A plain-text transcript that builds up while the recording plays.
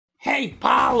Hey,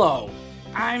 Paulo!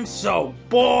 I'm so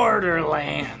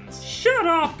Borderlands! Shut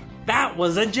up! That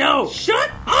was a joke!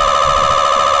 Shut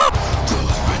up!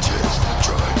 Those bitches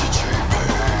tried to cheat me,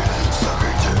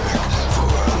 sucking dick for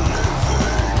a living.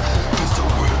 Pistol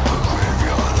whip a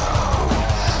graveyard out,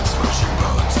 smashing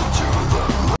bones into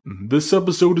the... This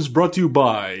episode is brought to you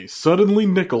by Suddenly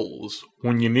Nickels.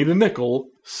 When you need a nickel,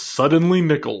 Suddenly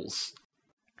Nickels.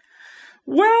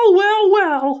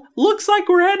 Well, looks like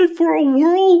we're headed for a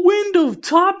whirlwind of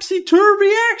topsy-turvy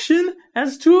action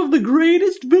as two of the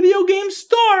greatest video game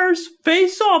stars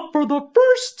face off for the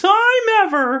first time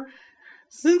ever.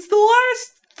 Since the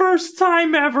last first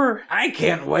time ever. I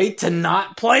can't wait to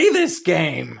not play this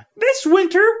game! This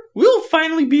winter, we'll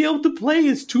finally be able to play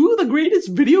as two of the greatest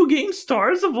video game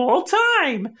stars of all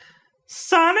time.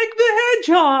 Sonic the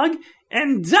Hedgehog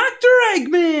and Dr.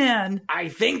 Eggman! I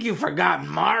think you forgot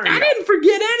Mario. I didn't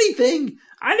forget anything!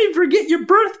 I didn't forget your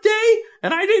birthday,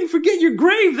 and I didn't forget your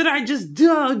grave that I just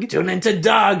dug! Tune into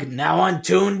Doug, now on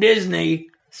Toon Disney.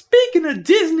 Speaking of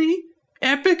Disney,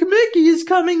 Epic Mickey is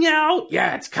coming out!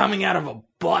 Yeah, it's coming out of a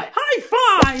butt. High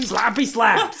five! Slappy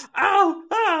slaps.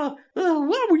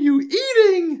 What were you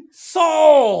eating?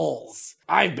 Souls!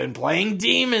 I've been playing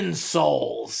Demon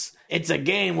Souls. It's a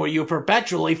game where you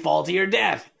perpetually fall to your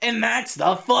death, and that's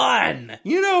the fun!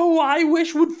 You know who I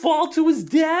wish would fall to his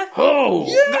death? Who?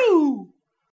 You!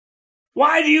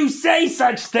 Why do you say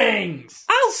such things?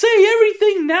 I'll say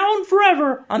everything now and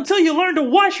forever until you learn to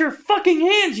wash your fucking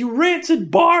hands, you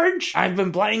rancid barge! I've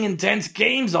been playing intense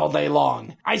games all day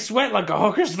long. I sweat like a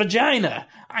hooker's vagina.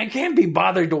 I can't be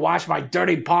bothered to wash my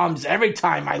dirty palms every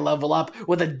time I level up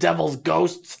with a devil's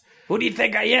ghosts. Who do you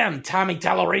think I am, Tommy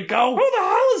Tallarico? Who the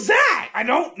hell is that? I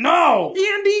don't know!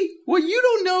 Andy, what you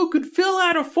don't know could fill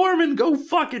out a form and go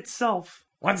fuck itself.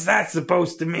 What's that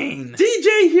supposed to mean?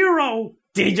 DJ Hero!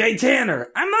 DJ Tanner!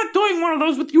 I'm not doing one of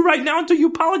those with you right now until you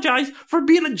apologize for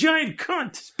being a giant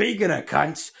cunt. Speaking of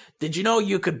cunts, did you know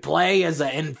you could play as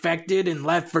an infected in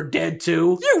Left 4 Dead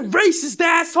 2? You racist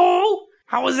asshole!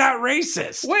 How is that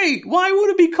racist? Wait, why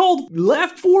would it be called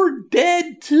Left 4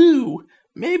 Dead 2?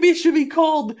 Maybe it should be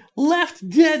called Left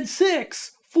Dead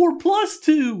 6,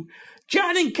 4+2.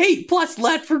 John and Kate plus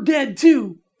Left 4 Dead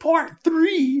 2, Part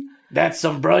 3. That's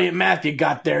some brilliant math you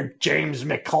got there, James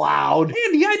McCloud.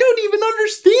 Andy, I don't even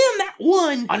understand that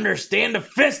one. Understand a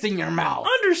fist in your mouth.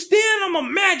 Understand I'm a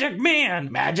magic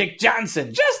man. Magic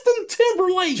Johnson. Justin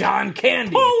Timberlake. John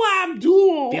Candy. Paul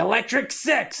Abdul. The Electric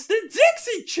Six. The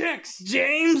Dixie Chicks.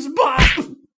 James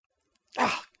Bond.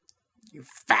 Ah, you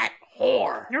fat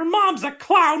whore. Your mom's a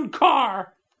clown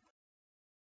car.